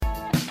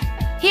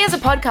Here's a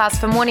podcast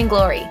for Morning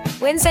Glory,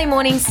 Wednesday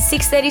mornings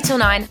 6:30 till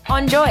 9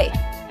 on Joy.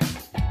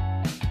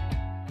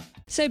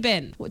 So,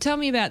 Ben, tell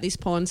me about this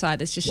porn site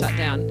that's just shut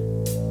down.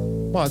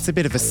 Well, it's a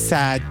bit of a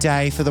sad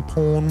day for the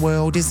porn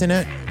world, isn't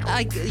it?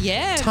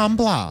 Yeah.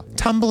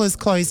 Tumblr's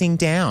closing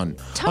down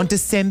on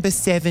December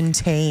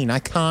 17. I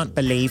can't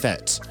believe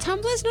it.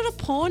 Tumblr's not a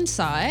porn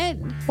site.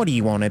 What do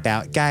you want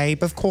about,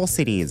 Gabe? Of course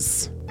it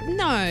is.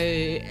 No.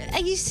 Are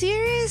you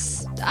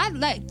serious?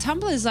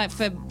 Tumblr's like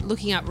for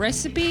looking up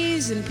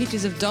recipes and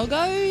pictures of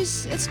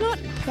doggos. It's not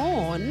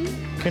porn.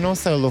 You can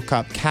also look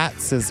up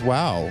cats as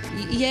well.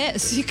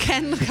 Yes, you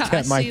can look up.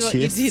 At my See what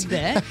you chest. did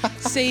there.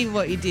 See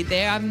what you did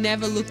there. I've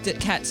never looked at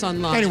cats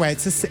online. Anyway,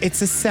 it's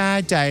a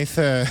sad day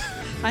for...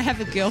 I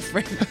have a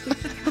girlfriend.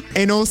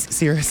 In all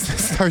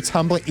seriousness, though,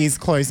 Tumblr is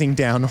closing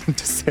down on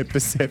December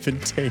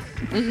 17.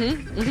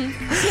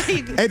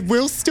 It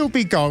will still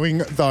be going,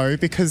 though,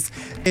 because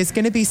there's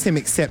going to be some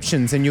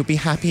exceptions, and you'll be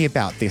happy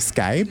about this,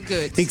 Gabe.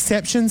 Good. The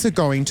exceptions are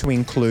going to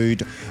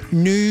include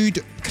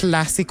nude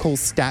classical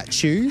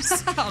statues,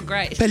 Oh,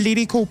 great.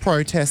 political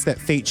protests that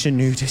feature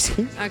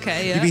nudity.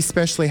 Okay, yeah. You'll be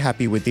especially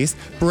happy with this.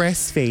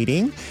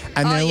 Breastfeeding,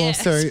 and Oh, there'll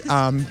yes.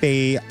 also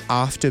be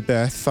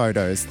after-birth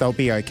photos. They'll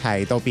be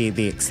okay. They'll be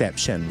the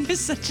exception. You're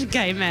such a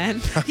gay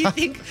man. Do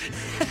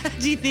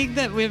you think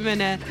that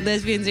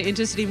lesbians are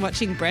interested in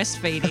watching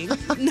breastfeeding?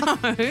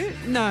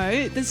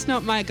 No, that's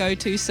not my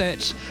go-to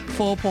search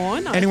for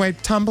porn. Anyway,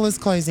 Tumblr's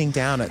closing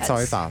down. It's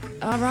over.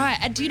 All right.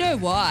 And do you know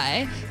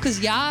why? Because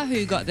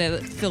Yahoo got their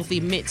filthy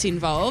mitts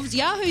involved.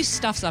 Yahoo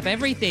stuffs up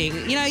everything.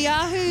 You know,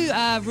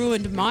 Yahoo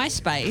ruined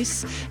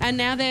MySpace, and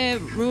now they're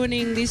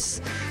ruining this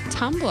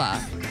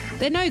Tumblr.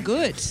 They're no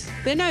good.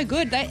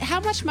 How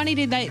much money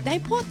did they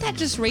bought that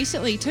just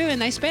recently too,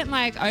 and they spent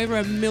like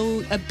over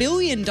 $1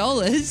 billion,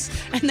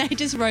 and they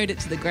just rode it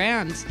to the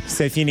ground.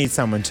 So if you need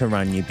someone to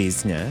run your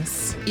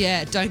business...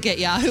 Yeah, don't get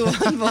Yahoo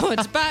on board.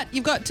 But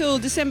you've got till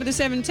December the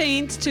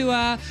 17th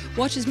to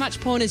watch as much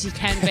porn as you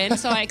can, Ben,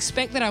 so I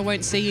expect that I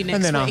won't see you next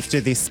And then week.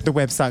 after this, the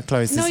website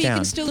closes No, you down.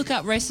 can still look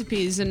up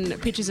recipes and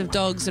pictures of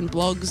dogs and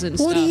blogs and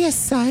What stuff. are you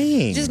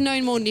saying? Just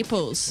no more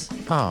nipples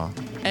Oh,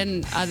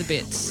 and other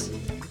bits.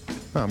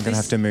 well, I'm going to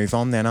have to move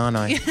on then, aren't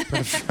I?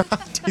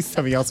 Do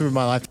something else with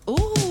my life. Ooh.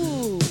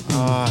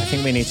 Oh, I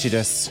think we need to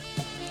just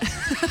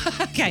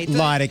Okay.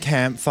 light a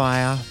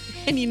campfire.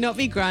 Can you not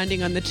be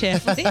grinding on the chair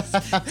for this?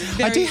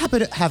 I do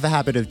have a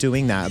habit of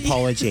doing that.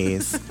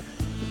 Apologies.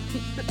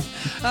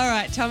 All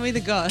right, tell me the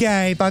goss.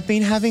 Gabe, I've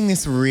been having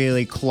this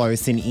really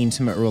close and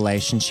intimate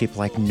relationship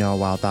like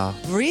no other.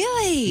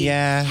 Really?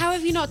 Yeah. How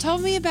have you not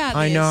told me about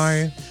I this?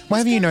 know. Why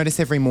haven't you noticed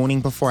every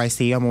morning before I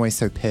see you, I'm always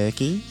so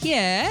perky?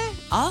 Yeah.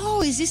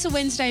 Oh, is this a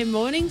Wednesday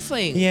morning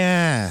fling?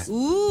 Yeah.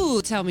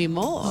 Ooh, tell me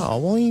more. Oh,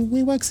 well, he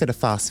works at a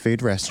fast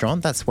food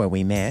restaurant. That's where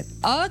we met.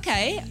 Oh,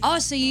 okay. Oh,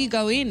 so you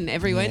go in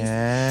every Wednesday?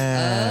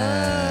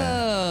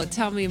 Yeah. Oh,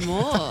 tell me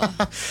more.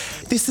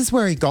 This is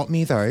where he got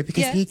me, though,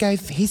 because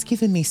Yes. he's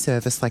given me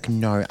service like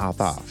no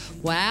other.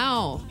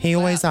 Wow. He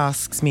always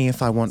asks me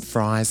if I want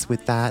fries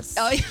with that.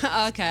 Oh,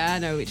 yeah, okay. I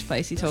know which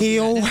place you're talking He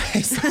about. now.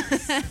 always...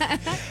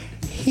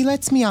 He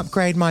lets me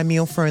upgrade my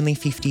meal for only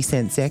 50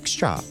 cents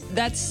extra.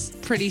 That's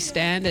pretty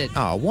standard.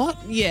 Oh, what?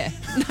 Yeah.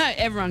 No,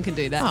 everyone can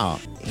do that. Oh,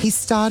 he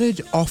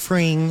started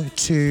offering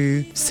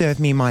to serve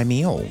me my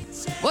meal.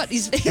 What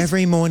is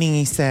Every morning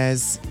he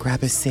says,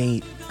 grab a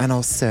seat and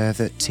I'll serve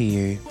it to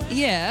you.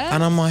 Yeah.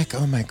 And I'm like,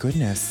 oh my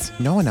goodness,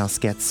 no one else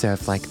gets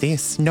served like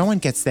this. No one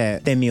gets their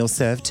meal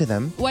served to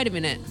them. Wait a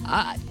minute.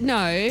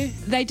 No,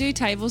 they do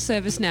table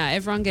service now.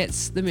 Everyone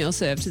gets the meal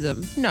served to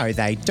them. No,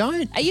 they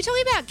don't. Are you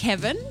talking about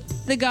Kevin?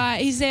 The guy,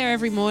 he's there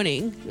every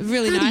morning.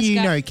 Really How nice do you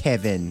guy. know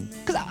Kevin?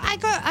 Because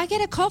I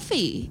get a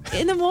coffee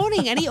in the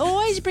morning, and he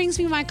always brings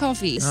me my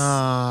coffees.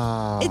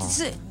 Oh.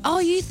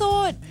 You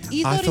thought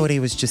I thought he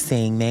was just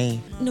seeing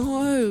me.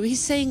 No, he's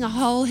seeing a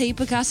whole heap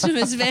of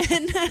customers, man.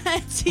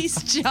 It's his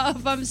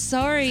job. I'm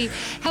sorry.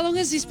 How long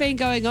has this been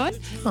going on?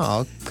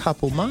 Oh, a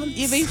couple months.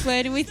 You've been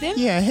flirting with him?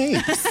 Yeah,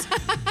 heaps.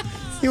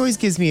 He always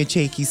gives me a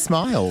cheeky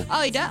smile.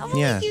 Oh, he does? Oh,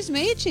 Yeah. He gives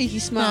me a cheeky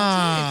smile,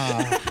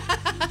 Ah.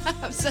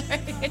 too. I'm sorry.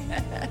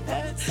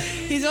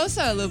 He's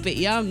also a little bit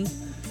young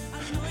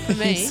for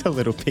me. He's a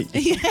little bit.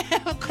 Yeah,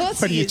 of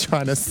course What are he you is.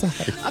 trying to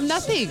say? I'm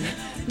nothing.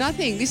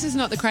 This is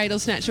not the cradle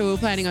snatcher we were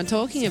planning on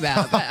talking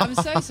about, but I'm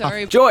so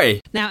sorry.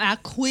 Joy. Now, our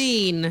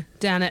queen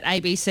down at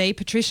ABC,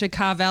 Patricia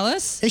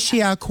Karvelas. Is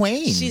she our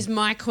queen? She's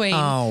my queen.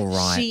 Oh,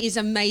 right. She is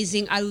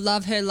amazing. I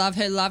love her,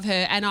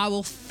 and I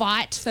will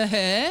fight for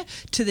her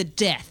to the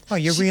death. Oh,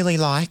 you really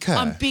like her.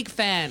 I'm a big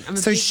fan.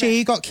 So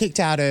she got kicked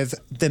out of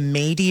the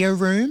media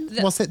room,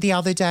 was it the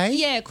other day?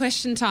 Yeah,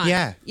 question time.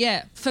 Yeah.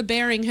 Yeah, for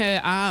bearing her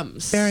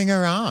arms. Bearing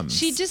her arms.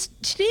 She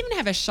didn't even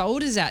have her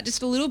shoulders out,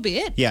 just a little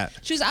bit. Yeah.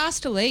 She was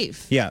asked to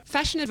leave. Yeah.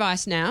 Fashion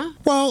advice now.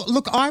 Well,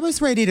 look, I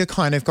was ready to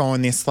kind of go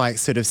on this like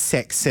sort of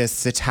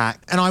sexist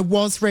attack. And I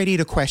was ready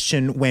to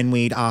question when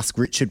we'd ask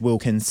Richard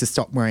Wilkins to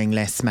stop wearing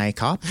less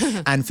makeup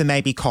and for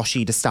maybe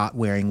Kochie to start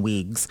wearing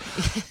wigs.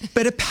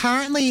 But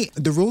apparently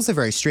the rules are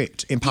very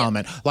strict in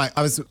Parliament. Like,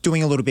 I was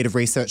doing a little bit of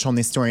research on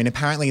this story, and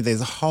apparently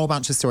there's a whole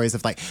bunch of stories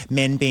of like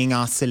men being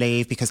asked to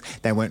leave because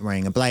they weren't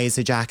wearing a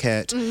blazer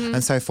jacket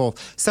and so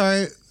forth.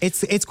 So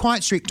it's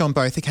quite strict on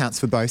both accounts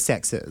for both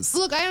sexes.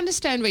 Look, I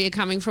understand where you're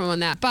coming from on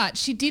that, but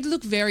she did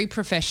look very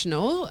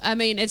professional. I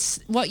mean,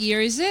 what year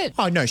is it?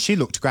 Oh, no, she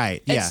looked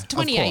great. Yeah, It's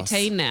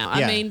 2018 now.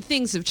 Yeah. I mean,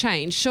 things have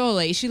changed,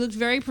 surely. She looked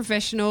very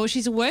professional.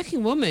 She's a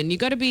working woman.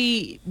 You've got to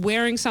be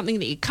wearing something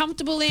that you're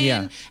comfortable in.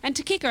 Yeah. And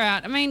to kick her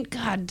out, I mean,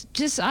 God,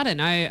 I don't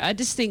know. I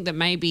just think that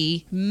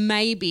maybe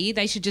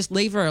they should just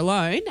leave her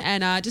alone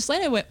and just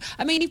let her wear.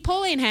 I mean, if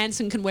Pauline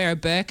Hanson can wear a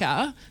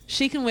burqa,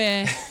 she can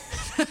wear...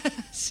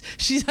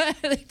 She's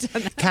only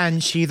done that. Can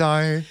she,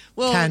 though?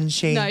 Well, Can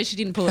she? No, she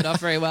didn't pull it off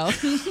very well.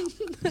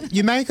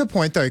 You make a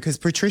point, though, because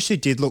Patricia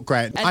did look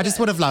great. I just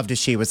would have loved if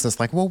she was just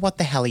like, well, what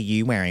the hell are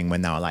you wearing,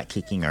 when they were like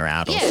kicking her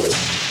out or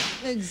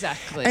something.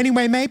 Exactly.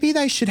 Anyway, maybe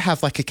they should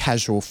have like a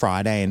casual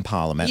Friday in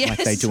Parliament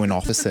like they do in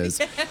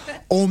offices.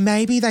 Or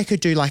maybe they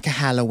could do like a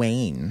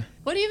Halloween.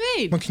 What do you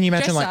mean? Well, can you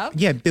imagine Dress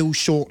up? Bill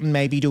Shorten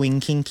maybe doing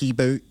kinky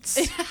boots?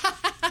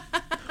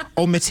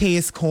 Or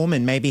Matthias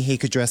Cormann, maybe he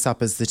could dress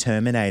up as the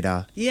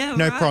Terminator. Yeah,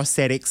 No right.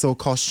 prosthetics or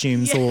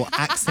costumes or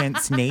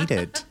accents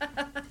needed.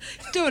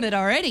 Doing it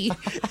already.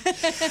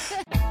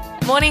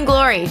 Morning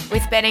Glory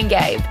with Ben and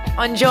Gabe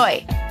on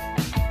Joy.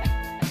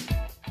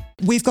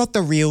 We've got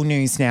the real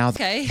news now.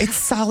 Okay. It's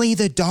Sully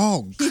the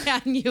dog.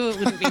 Yeah, I knew it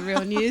wouldn't be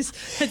real news.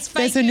 It's fake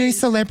There's a new news.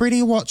 celebrity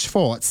to watch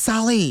for.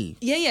 Sully.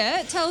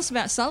 Yeah. Tell us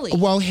about Sully.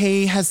 Well,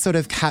 he has sort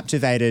of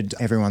captivated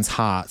everyone's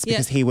hearts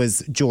because he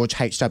was George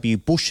H.W.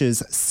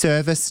 Bush's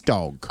service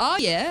dog. Oh,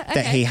 yeah. Okay.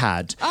 That he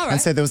had. All right.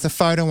 And so there was a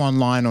photo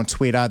online on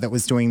Twitter that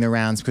was doing the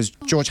rounds because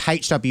George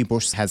H.W.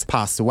 Bush has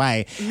passed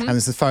away and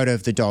there's a photo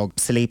of the dog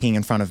sleeping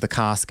in front of the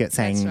casket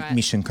saying That's right.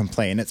 mission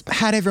complete, and it's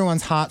had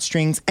everyone's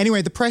heartstrings.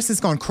 Anyway, the press has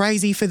gone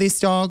crazy for this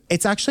dog.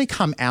 It's actually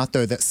come out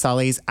though that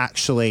Sully's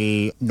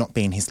actually not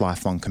been his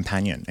lifelong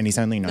companion and he's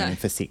only known him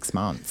for 6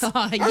 months.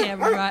 Oh, yeah,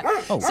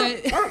 right. So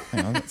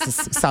Hang on,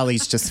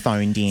 Sully's just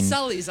phoned in.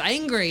 Sully's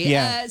angry.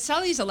 Yeah.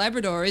 Sully's a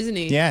Labrador, isn't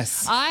he?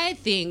 Yes. I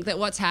think that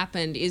what's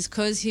happened is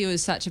because he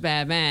was such a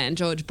bad man,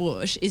 George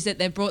Bush, is that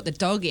they've brought the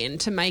dog in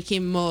to make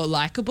him more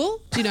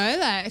likeable. Do you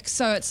know?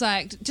 So it's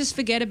like, just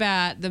forget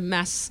about the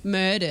mass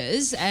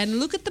murders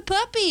and look at the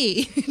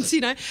puppy,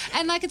 you know?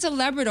 And like, it's a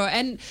Labrador.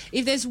 And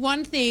if there's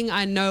one thing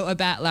I know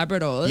about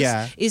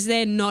Labradors, is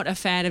they're not a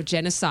fan of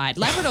genocide.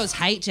 Labradors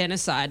hate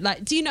genocide.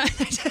 Like, do you know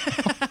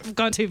that? I've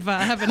gone too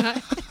far, haven't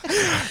I?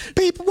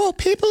 People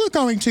are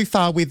going too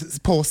far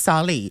with poor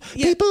Sully.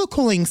 Yeah. People are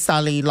calling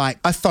Sully like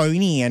a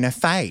phony and a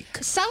fake.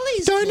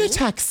 Sully's Don't cool.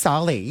 attack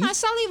Sully.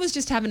 Sully was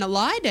just having a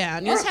lie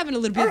down. He was having a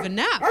little bit of a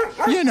nap.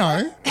 You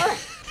know.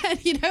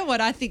 And you know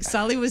what I think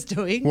Sully was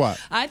doing? What?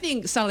 I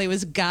think Sully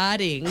was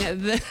guarding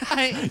the...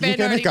 You're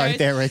going to go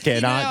there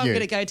again, aren't I'm you?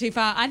 going to go too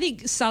far. I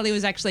think Sully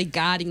was actually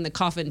guarding the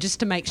coffin just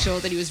to make sure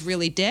that he was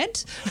really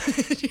dead.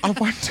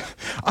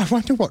 I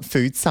wonder what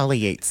food Sully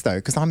eats though,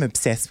 because I'm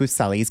obsessed with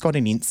Sully. He's got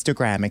an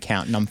Instagram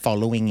account and I'm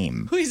following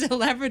him. He's a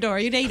Labrador.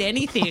 He'd eat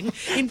anything.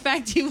 In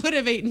fact, he would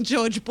have eaten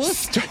George Bush.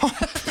 Stop.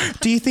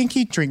 Do you think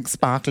he'd drink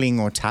sparkling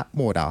or tap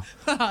water?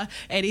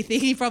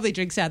 Anything. He probably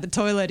drinks out the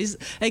toilet.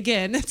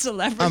 Again, it's a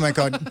Labrador. Oh my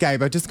God,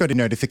 Gabe, I just got a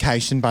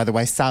notification, by the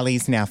way.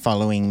 Sully's now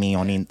following me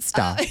on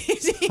Insta.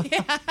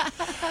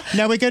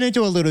 Now, we're going to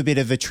do a little bit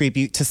of a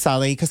tribute to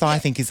Sully because I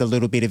think he's a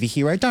little bit of a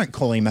hero. Don't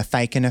call him a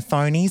fake and a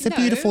phony. He's a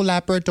beautiful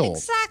Labrador.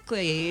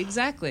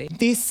 Exactly.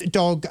 This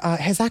dog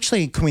has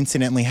actually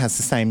coincidentally has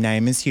the same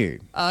name as you.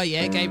 Oh,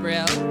 yeah,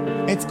 Gabriel.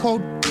 It's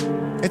called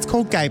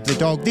Gabe the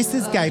Dog. This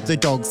is Gabe the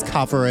Dog's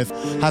cover of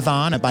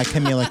Havana by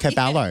Camila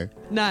Cabello.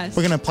 Nice.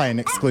 We're going to play an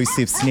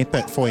exclusive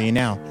snippet for you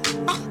now.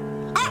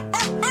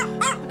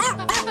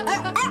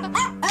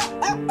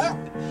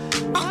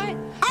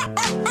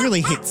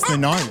 Really hits the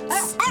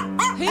notes.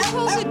 Who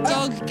calls a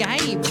dog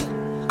Gabe?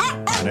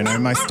 I don't know,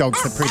 most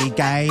dogs are pretty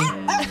gay.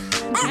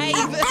 Gabe.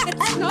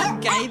 It's not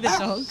gay, the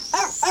dog.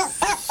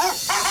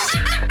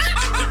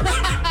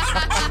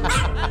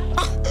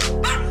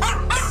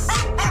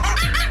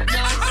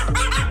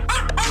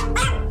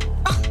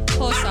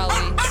 Poor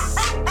Sully.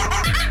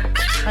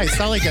 Hey,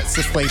 Sully gets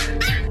to sleep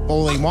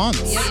all he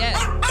wants.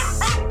 Yeah.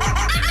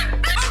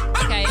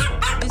 Okay,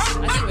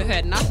 I think we've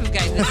heard enough of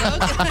Gabe the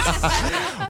dog.